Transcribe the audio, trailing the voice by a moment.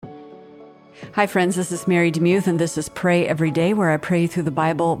Hi friends, this is Mary DeMuth and this is Pray Every Day, where I pray through the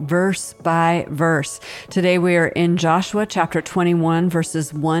Bible verse by verse. Today we are in Joshua chapter 21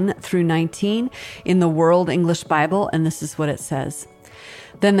 verses 1 through 19 in the World English Bible, and this is what it says.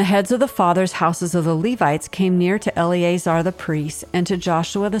 Then the heads of the fathers' houses of the Levites came near to Eleazar the priest, and to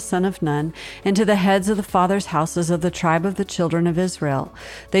Joshua the son of Nun, and to the heads of the fathers' houses of the tribe of the children of Israel.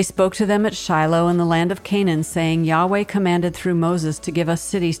 They spoke to them at Shiloh in the land of Canaan, saying, Yahweh commanded through Moses to give us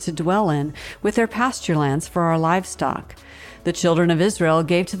cities to dwell in, with their pasture lands for our livestock. The children of Israel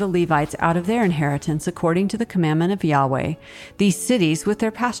gave to the Levites out of their inheritance, according to the commandment of Yahweh, these cities with their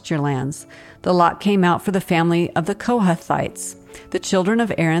pasture lands. The lot came out for the family of the Kohathites. The children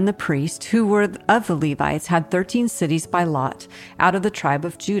of Aaron the priest, who were of the Levites, had 13 cities by lot, out of the tribe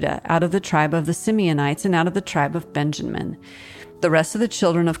of Judah, out of the tribe of the Simeonites, and out of the tribe of Benjamin. The rest of the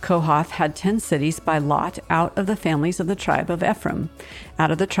children of Kohath had 10 cities by lot, out of the families of the tribe of Ephraim,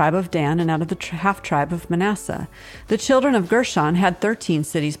 out of the tribe of Dan, and out of the half-tribe of Manasseh. The children of Gershon had 13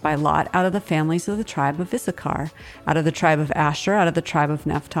 cities by lot, out of the families of the tribe of Issachar, out of the tribe of Asher, out of the tribe of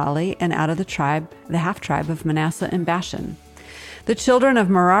Naphtali, and out of the half-tribe of Manasseh and Bashan. The children of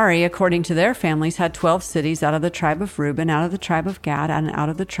Merari, according to their families, had 12 cities out of the tribe of Reuben, out of the tribe of Gad, and out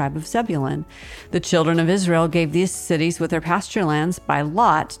of the tribe of Zebulun. The children of Israel gave these cities with their pasture lands by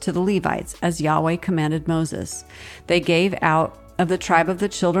lot to the Levites, as Yahweh commanded Moses. They gave out of the tribe of the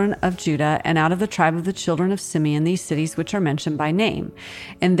children of Judah and out of the tribe of the children of Simeon these cities which are mentioned by name.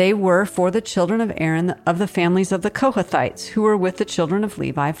 And they were for the children of Aaron of the families of the Kohathites, who were with the children of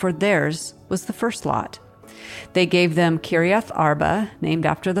Levi, for theirs was the first lot. They gave them Kiriath Arba, named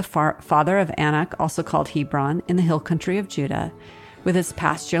after the father of Anak, also called Hebron, in the hill country of Judah, with its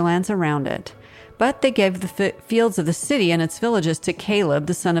pasture lands around it. But they gave the fields of the city and its villages to Caleb,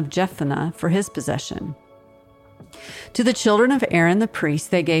 the son of Jephunneh, for his possession. To the children of Aaron the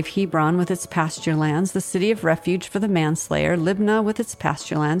priest they gave Hebron with its pasture lands, the city of refuge for the manslayer, Libnah with its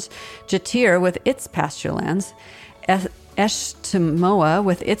pasture lands, Jatir with its pasture lands, Eshtemoa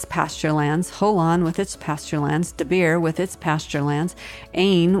with its pasture lands, Holon with its pasture lands, Debir with its pasture lands,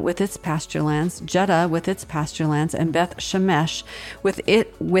 Ain with its pasture lands, Judah with its pasture lands, and Beth Shemesh with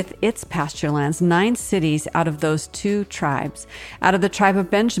its pasture lands, 9 cities out of those 2 tribes. Out of the tribe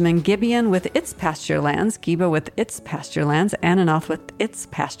of Benjamin, Gibeon with its pasture lands, Geba with its pasture lands, Ananoth with its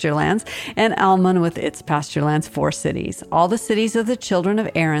pasture lands, and Almon with its pasture lands, 4 cities. All the cities of the children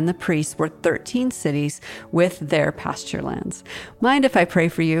of Aaron the priest were 13 cities with their pasture lands. Mind if I pray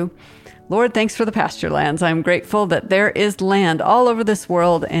for you? Lord, thanks for the pasture lands. I'm grateful that there is land all over this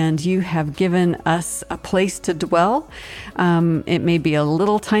world and you have given us a place to dwell. It may be a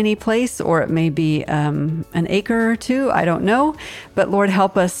little tiny place or it may be an acre or 2. I don't know. But Lord,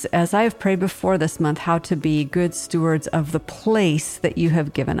 help us, as I have prayed before this month, how to be good stewards of the place that you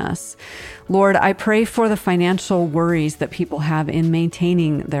have given us. Lord, I pray for the financial worries that people have in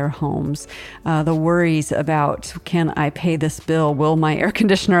maintaining their homes. The worries about, can I pay this bill? Will my air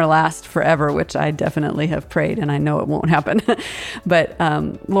conditioner last forever? Which I definitely have prayed and I know it won't happen. But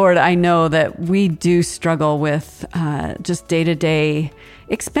Lord, I know that we do struggle with just day-to-day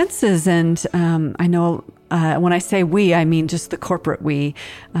expenses. And I know when I say we, I mean just the corporate we.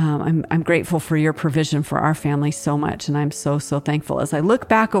 I'm grateful for your provision for our family so much, and I'm so thankful. As I look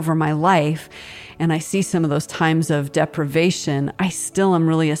back over my life and I see some of those times of deprivation, I still am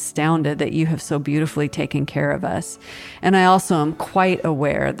really astounded that you have so beautifully taken care of us. And I also am quite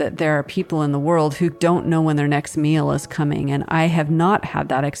aware that there are people in the world who don't know when their next meal is coming, and I have not had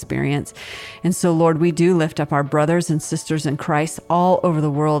that experience. And so, Lord, we do lift up our brothers and sisters in Christ all over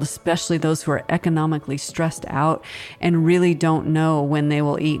the world, especially those who are economically stressed out and really don't know when they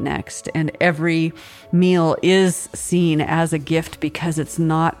will eat next. And every meal is seen as a gift because it's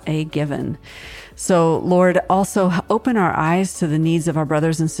not a given. So, Lord, also open our eyes to the needs of our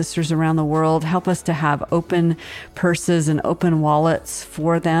brothers and sisters around the world. Help us to have open purses and open wallets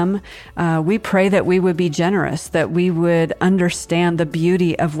for them. We pray that we would be generous, that we would understand the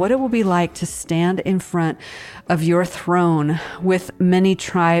beauty of what it will be like to stand in front of your throne with many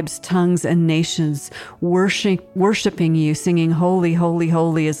tribes, tongues, and nations worshiping you, singing, Holy, holy,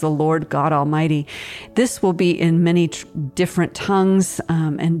 holy is the Lord God Almighty. This will be in many different tongues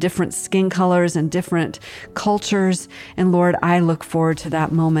and different skin colors and different cultures. And Lord, I look forward to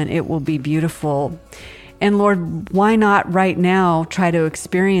that moment. It will be beautiful. And Lord, why not right now try to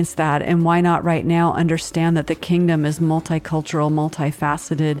experience that? And why not right now understand that the kingdom is multicultural,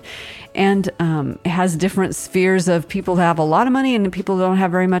 multifaceted, and it has different spheres of people that have a lot of money and people that don't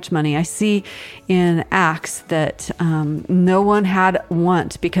have very much money. I see in Acts that no one had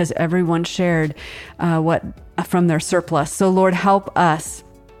want because everyone shared what from their surplus. So Lord, help us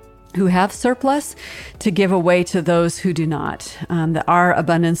who have surplus to give away to those who do not, that our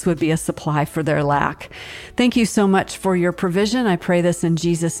abundance would be a supply for their lack. Thank you so much for your provision. I pray this in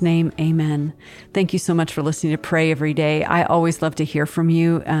Jesus' name. Amen. Thank you so much for listening to Pray Every Day. I always love to hear from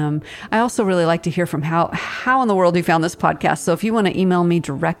you. I also really like to hear from how in the world you found this podcast. So if you want to email me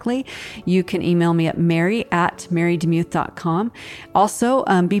directly, you can email me at mary@marydemuth.com.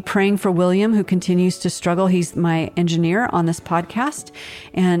 Also, be praying for William, who continues to struggle. He's my engineer on this podcast.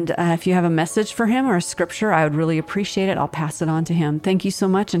 And if you have a message for him or a scripture, I would really appreciate it. I'll pass it on to him. Thank you so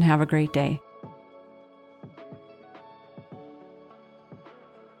much and have a great day.